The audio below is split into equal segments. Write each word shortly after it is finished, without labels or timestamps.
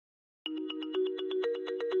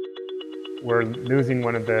We're losing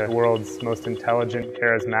one of the world's most intelligent,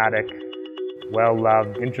 charismatic,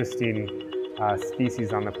 well-loved, interesting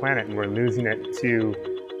species on the planet, and we're losing it to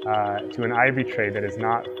an ivory trade that is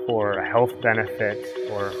not for a health benefit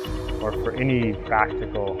or for any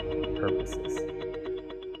practical purposes.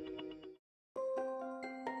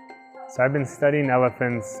 So I've been studying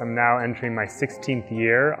elephants. I'm now entering my 16th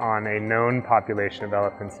year on a known population of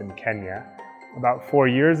elephants in Kenya. About 4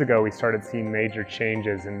 years ago, we started seeing major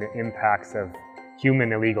changes in the impacts of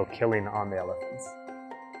human illegal killing on the elephants.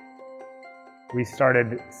 We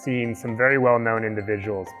started seeing some very well-known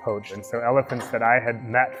individuals poached. And so elephants that I had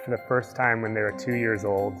met for the first time when they were 2 years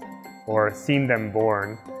old or seen them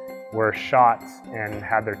born were shot and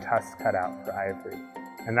had their tusks cut out for ivory.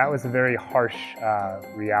 And that was a very harsh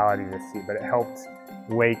reality to see, but it helped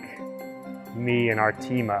wake me and our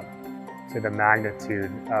team up to the magnitude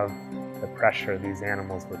of the pressure these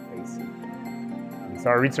animals were facing.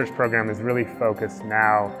 So our research program is really focused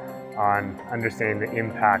now on understanding the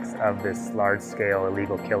impacts of this large-scale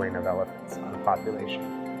illegal killing of elephants on the population,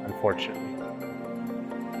 unfortunately.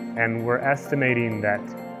 And we're estimating that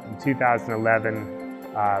in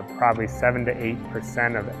 2011, probably 7 to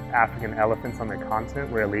 8% of African elephants on the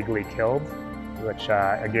continent were illegally killed, which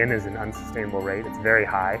again is an unsustainable rate. It's very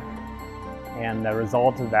high. And the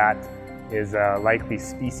result of that is a likely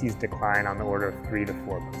species decline on the order of 3 to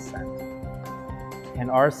 4%. And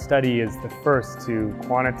our study is the first to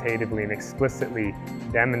quantitatively and explicitly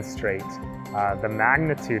demonstrate the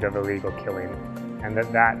magnitude of illegal killing, and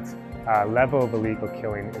that level of illegal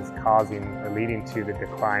killing is causing or leading to the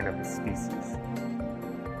decline of the species.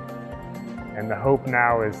 And the hope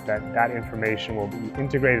now is that that information will be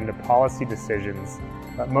integrated into policy decisions,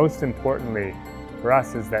 but most importantly for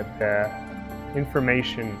us is that the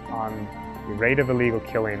information on the rate of illegal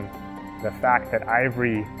killing, the fact that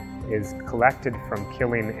ivory is collected from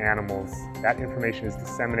killing animals, that information is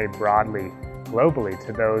disseminated broadly, globally,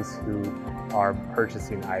 to those who are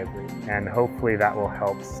purchasing ivory. And hopefully that will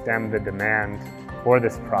help stem the demand for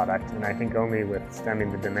this product. And I think only with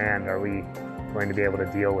stemming the demand are we going to be able to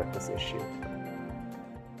deal with this issue.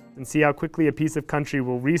 And see how quickly a piece of country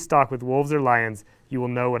will restock with wolves or lions, you will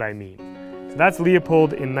know what I mean. So that's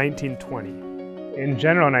Leopold in 1920. In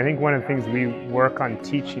general, and I think one of the things we work on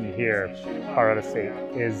teaching here at Colorado State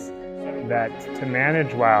is that to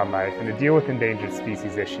manage wildlife and to deal with endangered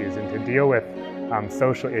species issues and to deal with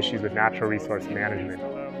social issues with natural resource management,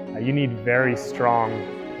 you need very strong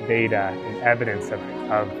data and evidence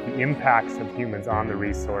of the impacts of humans on the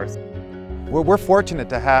resource. We're fortunate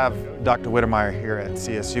to have Dr. Wittemyer here at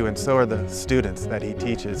CSU, and so are the students that he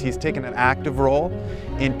teaches. He's taken an active role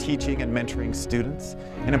in teaching and mentoring students,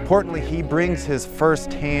 and importantly, he brings his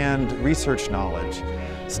first-hand research knowledge,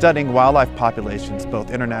 studying wildlife populations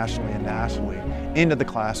both internationally and nationally, into the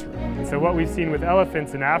classroom. And so what we've seen with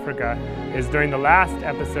elephants in Africa is during the last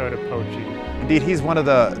episode of poaching. Indeed, he's one of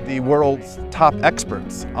the world's top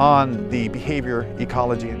experts on the behavior,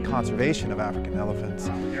 ecology, and conservation of African elephants.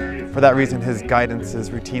 For that reason, his guidance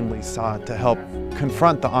is routinely sought to help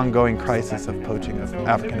confront the ongoing crisis of poaching of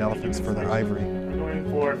African elephants for their ivory. If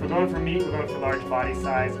we're going for meat, we're going for large body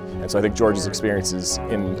size. And so I think George's experiences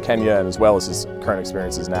in Kenya, and as well as his current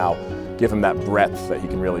experiences now, give him that breadth that he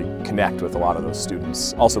can really connect with a lot of those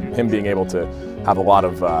students. Also, him being able to have a lot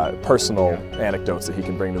of personal anecdotes that he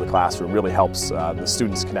can bring to the classroom really helps the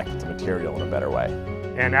students connect with the material in a better way.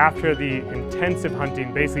 And after the intensive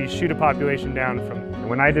hunting, basically shoot a population down from...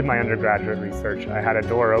 When I did my undergraduate research, I had a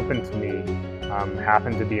door open to me,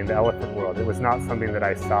 happened to be in the elephant world. It was not something that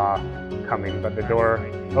I saw coming, but the door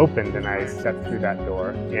opened and I stepped through that door.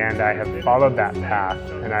 And I have followed that path,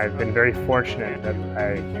 and I've been very fortunate that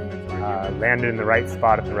I landed in the right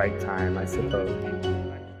spot at the right time, I suppose.